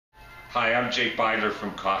Hi, I'm Jake Beidler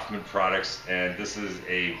from Kaufman Products, and this is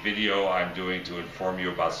a video I'm doing to inform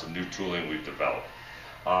you about some new tooling we've developed.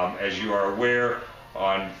 As you are aware,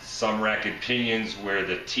 on some racket pinions where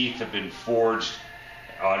the teeth have been forged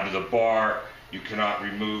onto the bar, you cannot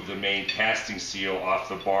remove the main casting seal off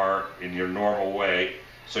the bar in your normal way,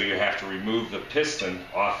 so you have to remove the piston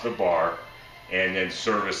off the bar and then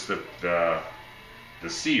service the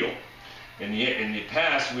seal. In the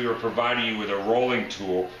past, we were providing you with a rolling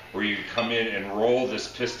tool where you could come in and roll this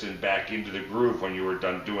piston back into the groove when you were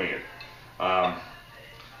done doing it.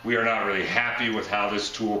 We are not really happy with how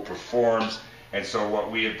this tool performs, and so what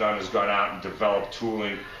we have done is gone out and developed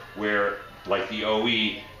tooling where, like the OE,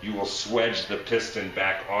 you will swedge the piston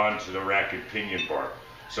back onto the racket pinion bar.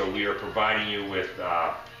 So we are providing you with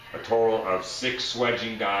a total of 6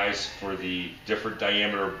 swedging dies for the different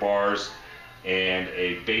diameter bars, and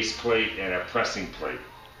a base plate and a pressing plate.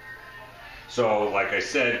 So like I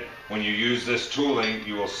said, when you use this tooling,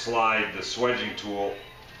 you will slide the swedging tool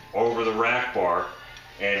over the rack bar,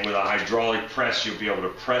 and with a hydraulic press you'll be able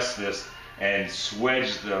to press this and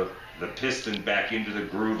swedge the piston back into the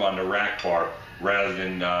groove on the rack bar rather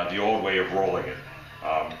than the old way of rolling it.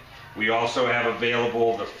 We also have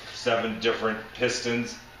available the 7 different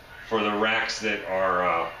pistons for the racks that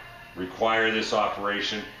are require this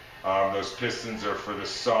operation. Those pistons are for the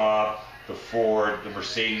Saab, the Ford, the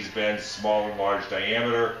Mercedes-Benz small and large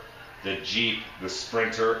diameter, the Jeep, the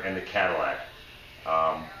Sprinter, and the Cadillac.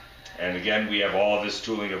 And again, we have all of this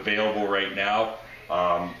tooling available right now,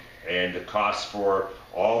 and the cost for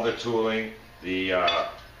all the tooling, the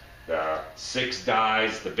 6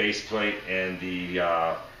 dies, the base plate, and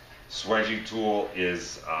the swedging tool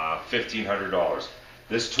is $1,500.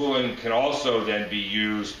 This tooling can also then be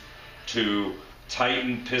used to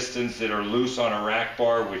tighten pistons that are loose on a rack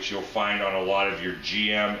bar, which you'll find on a lot of your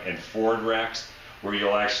GM and Ford racks, where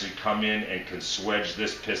you'll actually come in and can swedge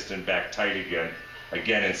this piston back tight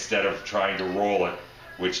again instead of trying to roll it,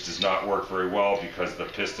 which does not work very well because the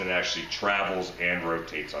piston actually travels and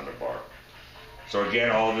rotates on the bar. So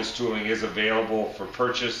again, all of this tooling is available for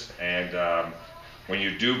purchase, and when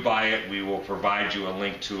you do buy it, we will provide you a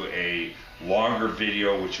link to a longer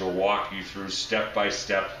video which will walk you through step by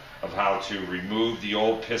step of how to remove the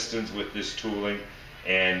old pistons with this tooling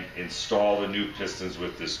and install the new pistons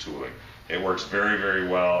with this tooling. It works very, very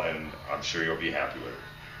well, and I'm sure you'll be happy with it.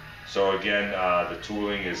 So again, the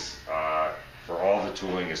tooling is, for all the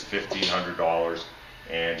tooling is $1,500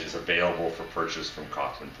 and is available for purchase from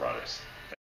Kaufman Products.